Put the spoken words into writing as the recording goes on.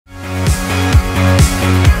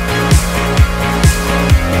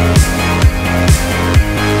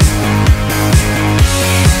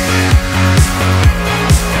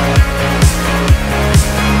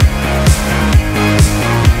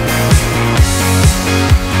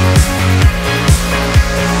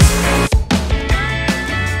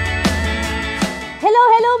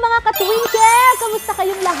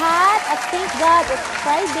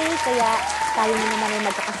Friday, kaya tayo na naman ay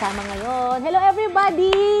magkakasama ngayon. Hello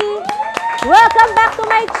everybody! Welcome back to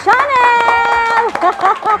my channel!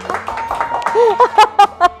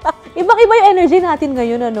 Ibang-iba yung energy natin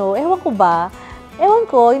ngayon, ano? Ewan ko ba? Ewan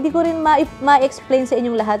ko, hindi ko rin ma-explain sa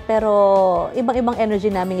inyong lahat, pero ibang-ibang energy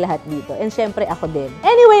naming lahat dito. And syempre, ako din.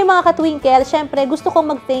 Anyway, mga ka-twinkle, syempre, gusto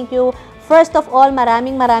kong mag-thank you. First of all,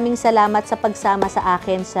 maraming salamat sa pagsama sa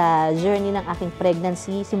akin sa journey ng aking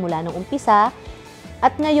pregnancy simula nung umpisa.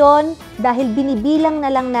 At ngayon, dahil binibilang na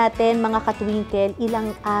lang natin, mga ka-twinkle,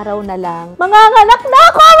 ilang araw na lang, manganganak na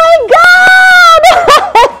ako! Oh my God!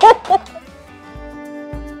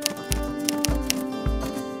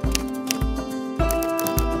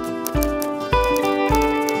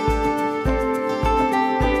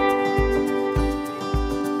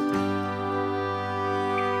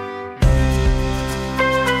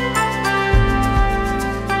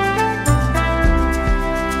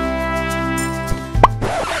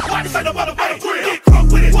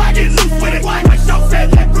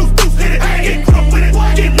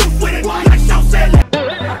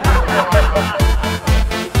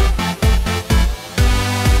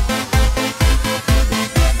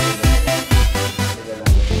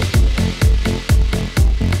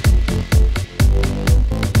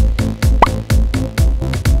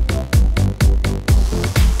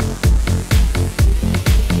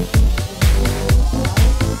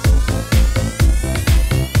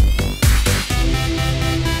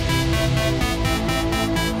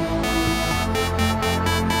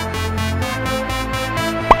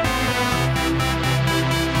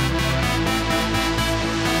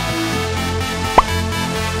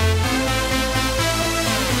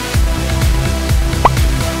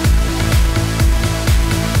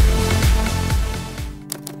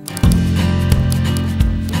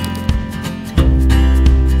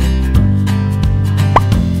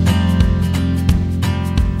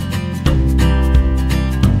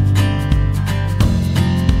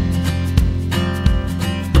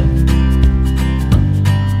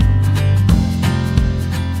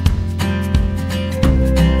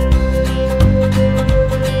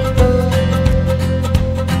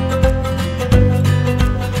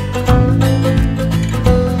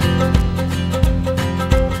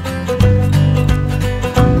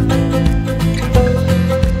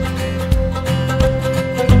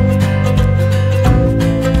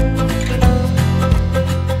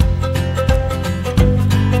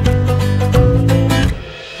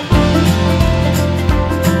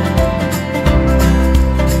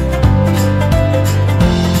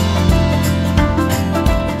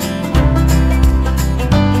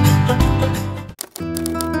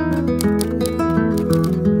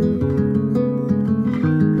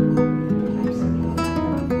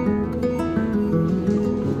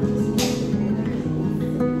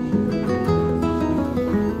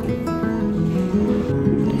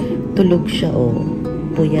 Tulog siya, oh.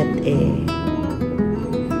 Puyat eh.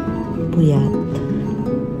 Puyat.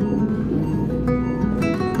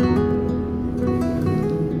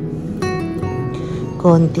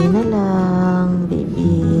 Konti na lang,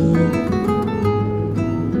 baby.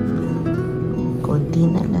 Konti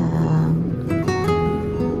na lang.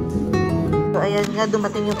 So, ayan nga,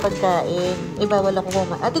 dumating yung pagkain. Eh, bawal ako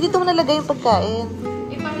kumain. Ate, dito mo nalagay yung pagkain.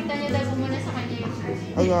 Ipakita niya daw muna sa kanya yung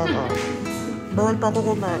size. Ayan, oh. Bawal pa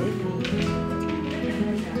ako kumain.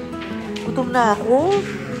 Gutom na ako.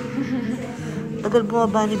 Tagal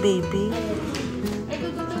bumaba ni baby. Ay,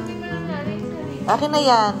 gugutomin mo lang natin. Akin na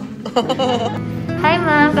yan. Hi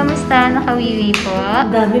ma'am, kamusta? Nakawiwi po?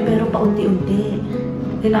 Dami pero paunti-unti.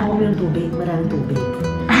 Kailangan ko yung tubig. Maraming tubig.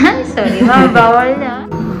 Sorry ma'am, bawal na.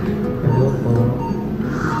 Hello po.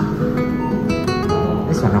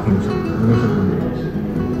 Sarap mo siya.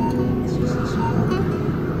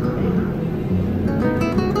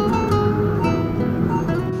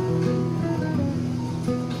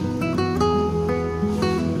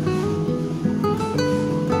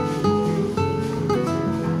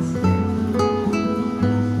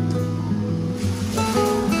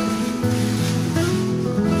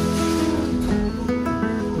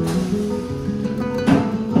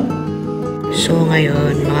 So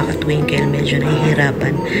ngayon, mga ka-twinkle, medyo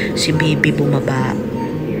nahihirapan si baby bumaba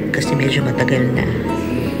kasi medyo matagal na.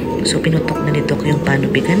 So pinutok na nito ko yung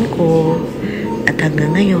panubigan ko at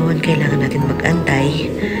hanggang ngayon, kailangan natin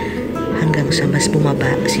mag-antay hanggang sa mas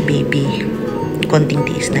bumaba si baby. Konting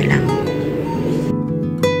tiis na lang.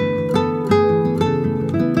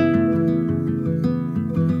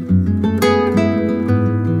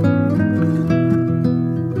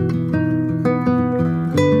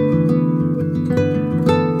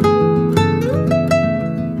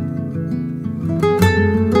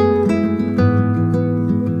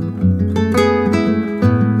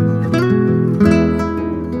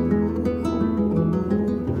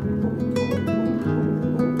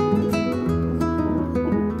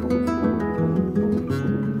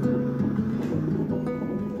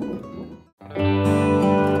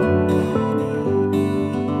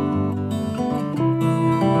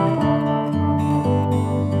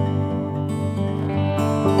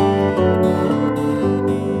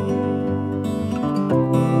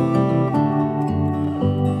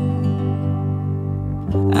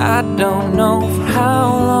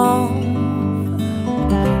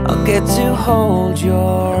 get to hold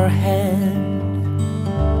your hand,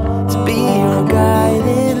 to be your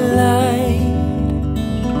guiding light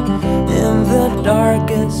in the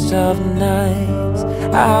darkest of nights.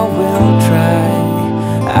 I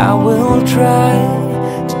will try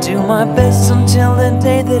to do my best until the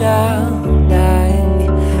day that I'll die.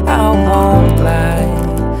 I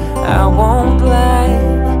won't lie,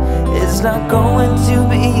 it's not going to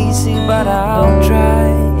be easy, but I'll try.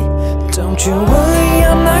 Don't you worry,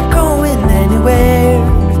 I'm not going anywhere.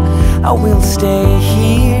 I will stay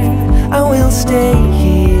here, I will stay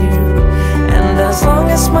here. And as long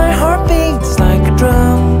as my heart beats like a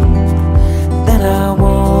drum, then I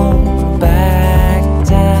won't back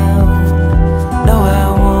down. No, I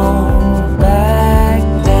won't back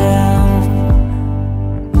down.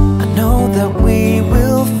 I know that we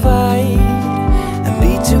will fight and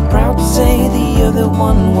be too proud to say the other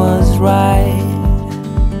one was right.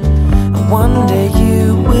 One day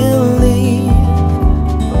you will leave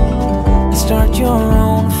and start your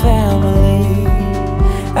own family.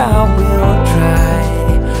 I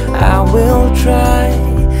will try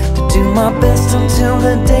to do my best until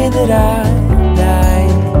the day that I die.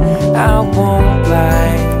 I won't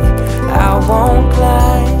lie,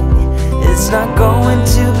 it's not going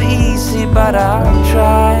to be easy, but I'll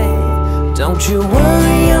try. Don't you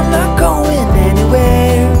worry, I'm not going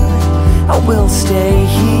anywhere. I will stay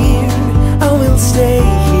here, I will stay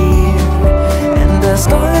here. And as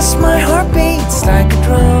long as my heart beats like a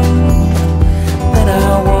drum, then I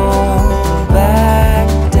won't back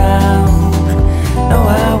down. No,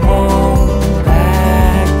 I won't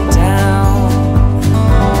back down.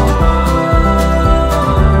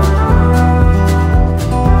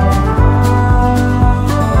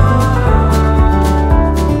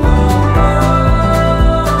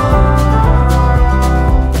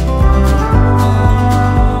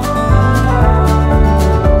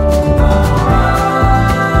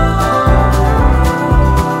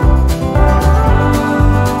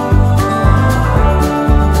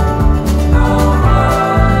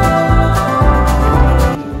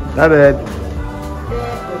 Hi, babe.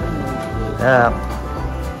 Yeah.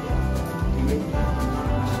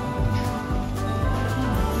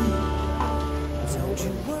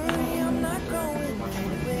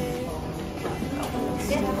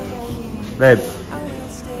 Babe.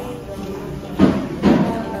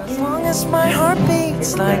 As long as my heart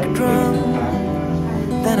beats like a drum,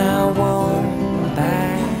 then I won't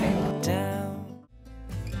back down.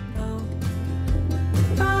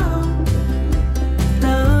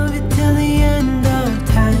 Love you till the end of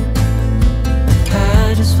time.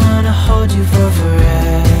 I just wanna hold you for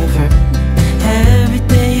forever. Every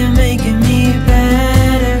day you're making me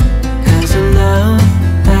better. 'Cause a love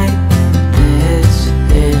like this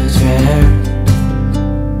is rare,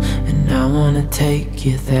 and I wanna take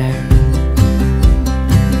you there.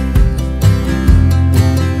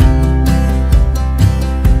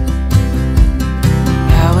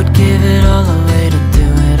 I would give it all away to do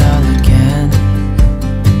it all again.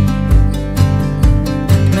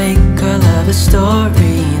 Make our love a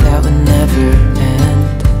story that would never end.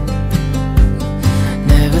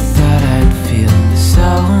 Never thought I'd feel so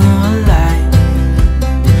alive,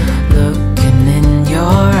 looking in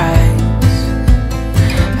your eyes.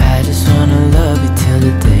 I just wanna love you till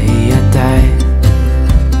the day I die.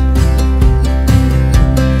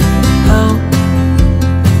 Oh,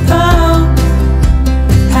 oh,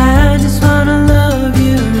 I just wanna love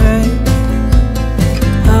you right.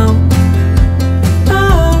 Oh,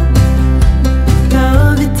 oh,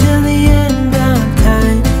 love you till the end of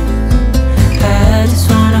time. I just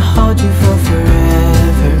wanna hold you for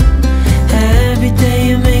forever. Every day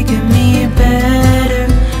you're making me better.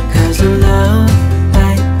 'Cause a love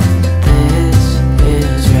like this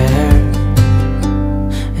is rare,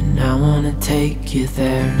 and I wanna take you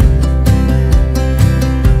there.